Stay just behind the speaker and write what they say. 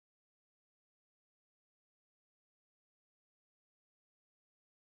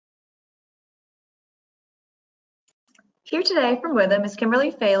Here today from Witham is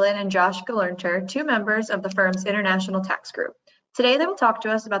Kimberly Phelan and Josh Galernter, two members of the firm's International Tax Group. Today they will talk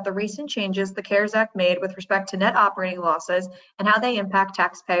to us about the recent changes the CARES Act made with respect to net operating losses and how they impact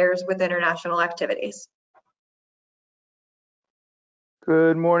taxpayers with international activities.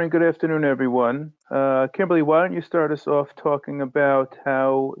 Good morning, good afternoon, everyone. Kimberly, why don't you start us off talking about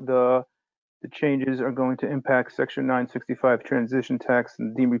how the changes are going to impact Section 965 transition tax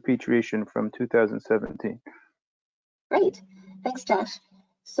and deemed repatriation from 2017. Great, thanks, Josh.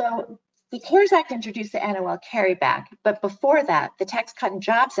 So the CARES Act introduced the NOL carryback, but before that, the Tax Cut and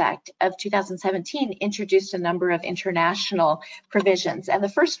Jobs Act of 2017 introduced a number of international provisions. And the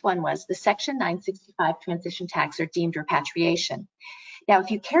first one was the Section 965 transition tax or deemed repatriation. Now,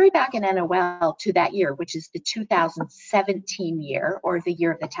 if you carry back an NOL to that year, which is the 2017 year, or the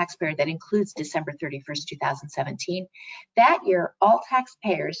year of the taxpayer that includes December 31st, 2017, that year, all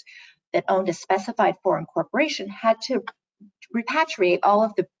taxpayers that owned a specified foreign corporation had to repatriate all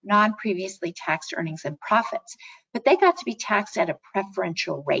of the non-previously taxed earnings and profits, but they got to be taxed at a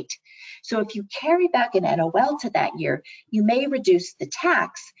preferential rate. So if you carry back an NOL to that year, you may reduce the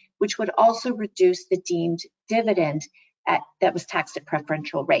tax, which would also reduce the deemed dividend that was taxed at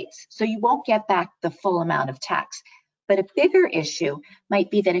preferential rates. So you won't get back the full amount of tax. But a bigger issue might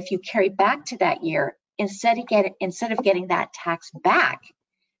be that if you carry back to that year, instead of getting that tax back,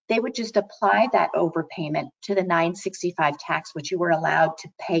 they would just apply that overpayment to the 965 tax, which you were allowed to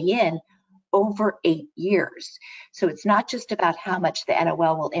pay in over 8 years. So it's not just about how much the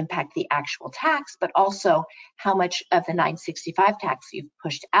NOL will impact the actual tax, but also how much of the 965 tax you've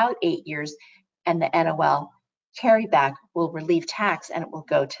pushed out 8 years, and the NOL carryback will relieve tax and it will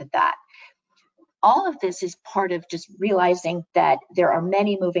go to that. All of this is part of just realizing that there are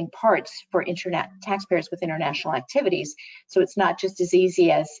many moving parts for taxpayers with international activities. So it's not just as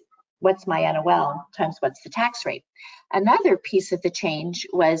easy as what's my NOL times what's the tax rate. Another piece of the change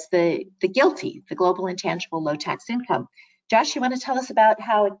was the GILTI, the Global Intangible Low Tax Income. Josh, you want to tell us about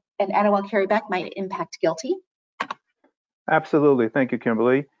how an NOL carryback might impact GILTI? Absolutely, thank you,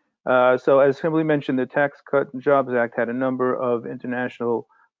 Kimberly. So as Kimberly mentioned, the Tax Cut and Jobs Act had a number of international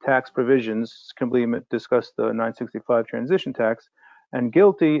tax provisions. Kimberly discussed the 965 transition tax, and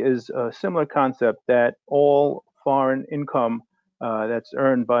GILTI is a similar concept that all foreign income that's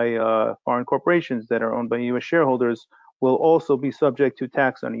earned by foreign corporations that are owned by U.S. shareholders will also be subject to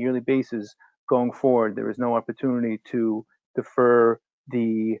tax on a yearly basis going forward. There is no opportunity to defer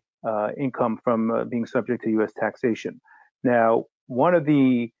the income from being subject to U.S. taxation. Now, one of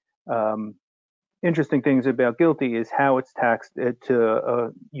the interesting things about GILTI is how it's taxed to a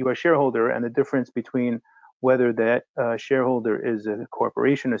U.S. shareholder and the difference between whether that shareholder is a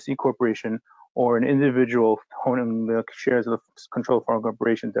corporation, a C corporation, or an individual owning the shares of the controlled foreign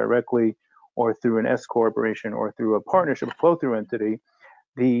corporation directly, or through an S corporation, or through a partnership, a flow-through entity.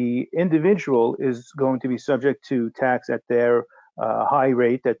 The individual is going to be subject to tax at their high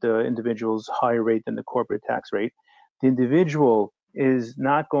rate, at the individual's higher rate than the corporate tax rate. The individual is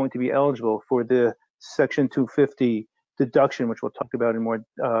not going to be eligible for the Section 250 deduction, which we'll talk about in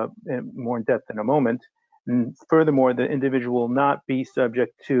more in depth in a moment. And furthermore, the individual will not be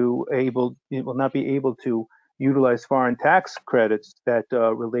able to utilize foreign tax credits that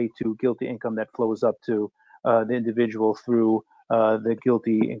relate to GILTI income that flows up to the individual through the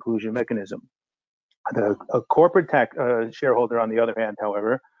GILTI inclusion mechanism. A corporate tax shareholder, on the other hand,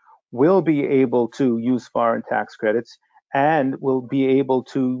 however, will be able to use foreign tax credits and will be able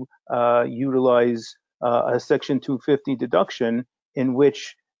to utilize a Section 250 deduction in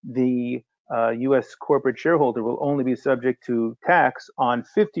which the U.S. corporate shareholder will only be subject to tax on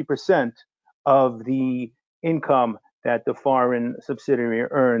 50% of the income that the foreign subsidiary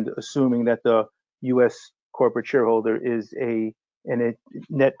earned, assuming that the U.S. corporate shareholder is in a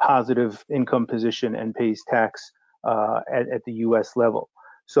net positive income position and pays tax at the U.S. level.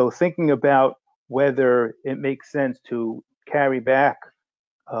 So thinking about whether it makes sense to carry back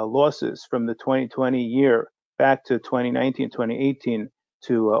losses from the 2020 year back to 2019, 2018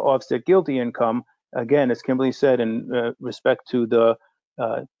 to offset GILTI income, again, as Kimberly said, in respect to the,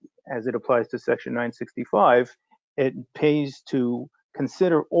 as it applies to Section 965, it pays to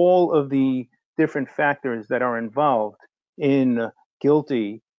consider all of the different factors that are involved in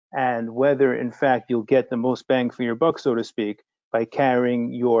GILTI and whether, in fact, you'll get the most bang for your buck, so to speak, by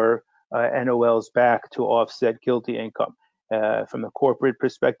carrying your NOLs back to offset GILTI income. From the corporate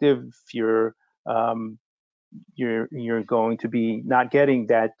perspective, you're going to be not getting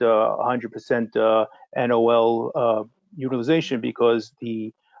that 100% NOL utilization because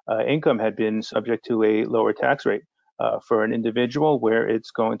the income had been subject to a lower tax rate. For an individual where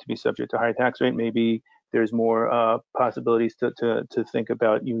it's going to be subject to higher tax rate, maybe there's more possibilities to think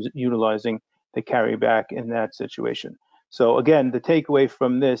about utilizing the carryback in that situation. So again, the takeaway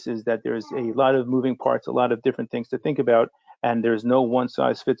from this is that there's a lot of moving parts, a lot of different things to think about, and there's no one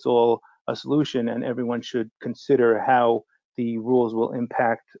size fits all solution, and everyone should consider how the rules will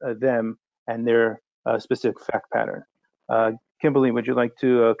impact them and their specific fact pattern. Kimberly, would you like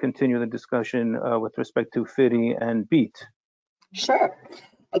to continue the discussion with respect to FDII and BEAT? Sure.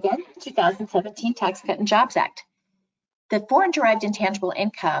 Again, 2017 Tax Cut and Jobs Act. The Foreign Derived Intangible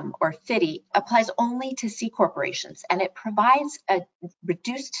Income, or FDII, applies only to C corporations, and it provides a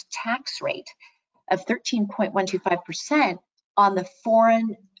reduced tax rate of 13.125% on the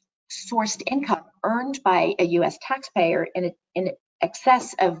foreign sourced income earned by a U.S. taxpayer in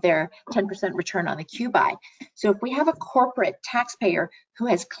excess of their 10% return on the QBI. So if we have a corporate taxpayer who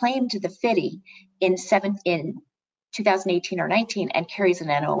has claimed the FDII in 2018 or 19 and carries an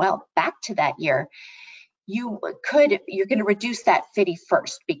NOL back to that year, you're going to reduce that FDII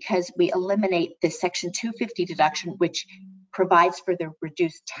first, because we eliminate the Section 250 deduction, which provides for the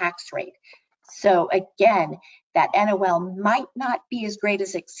reduced tax rate. So again, that NOL might not be as great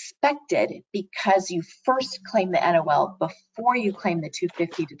as expected because you first claim the NOL before you claim the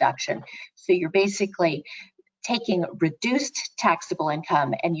 250 deduction. So you're basically taking reduced taxable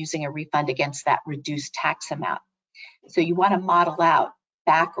income and using a refund against that reduced tax amount. So you want to model out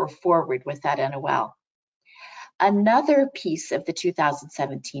back or forward with that NOL. Another piece of the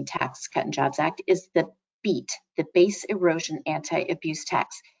 2017 Tax Cut and Jobs Act is the BEAT, the Base Erosion Anti-Abuse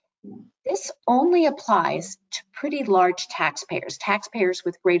Tax. This only applies to pretty large taxpayers, taxpayers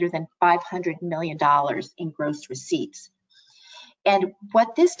with greater than $500 million in gross receipts. And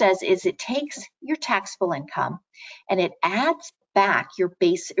what this does is it takes your taxable income and it adds back your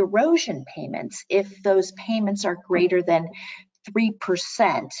base erosion payments if those payments are greater than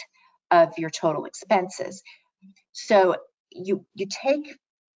 3% of your total expenses. So you take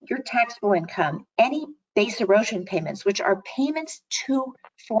your taxable income, any base erosion payments, which are payments to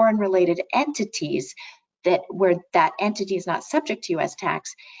foreign related entities where that entity is not subject to US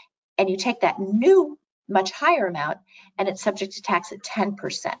tax, and you take that new much higher amount and it's subject to tax at 10%.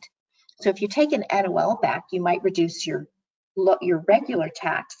 So if you take an NOL back, you might reduce your regular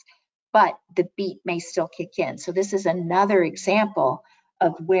tax, but the BEAT may still kick in. So this is another example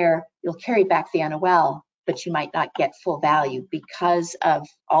of where you'll carry back the NOL, but you might not get full value because of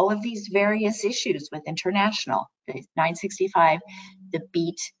all of these various issues with international, the 965, the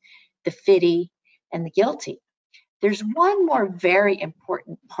BEAT, the FDII, and the GILTI. There's one more very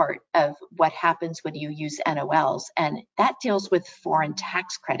important part of what happens when you use NOLs, and that deals with foreign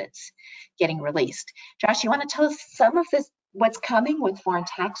tax credits getting released. Josh, you want to tell us some of this, what's coming with foreign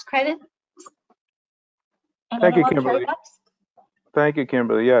tax credit? Thank you, Kimberly. Thank you,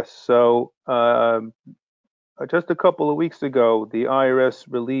 Kimberly. Yes. So just a couple of weeks ago, the IRS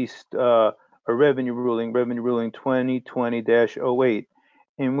released a revenue ruling 2020-08,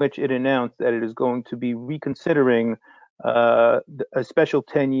 in which it announced that it is going to be reconsidering a special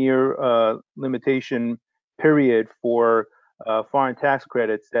 10-year limitation period for foreign tax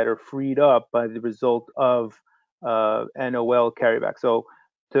credits that are freed up by the result of NOL carryback. So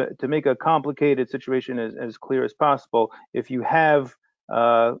to make a complicated situation as clear as possible, if you have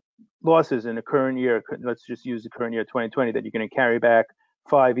losses in the current year, let's just use the current year 2020, that you're going to carry back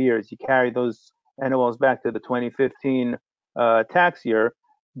 5 years, you carry those NOLs back to the 2015 tax year,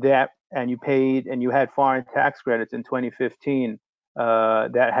 and you had foreign tax credits in 2015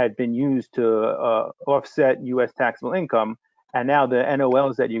 that had been used to offset U.S. taxable income, and now the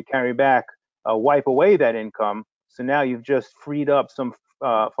NOLs that you carry back wipe away that income. So now you've just freed up some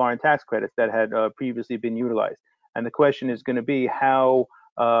foreign tax credits that had previously been utilized. And the question is going to be how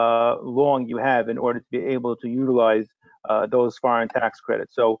long you have in order to be able to utilize those foreign tax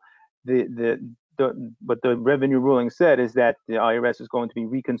credits. So what the revenue ruling said is that the IRS is going to be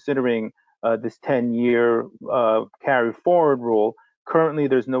reconsidering this 10-year carry forward rule. Currently,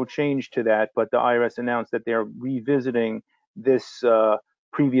 there's no change to that, but the IRS announced that they're revisiting this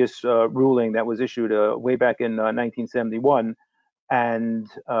previous ruling that was issued way back in 1971, and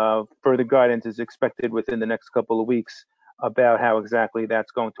further guidance is expected within the next couple of weeks about how exactly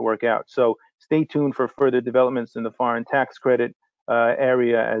that's going to work out. So stay tuned for further developments in the foreign tax credit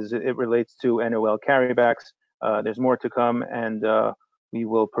area as it relates to NOL carrybacks. There's more to come, and we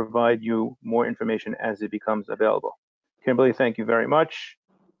will provide you more information as it becomes available. Kimberly, thank you very much.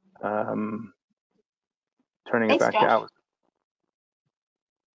 Turning it back to Alice.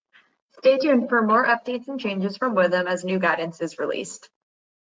 Stay tuned for more updates and changes from Witham as new guidance is released.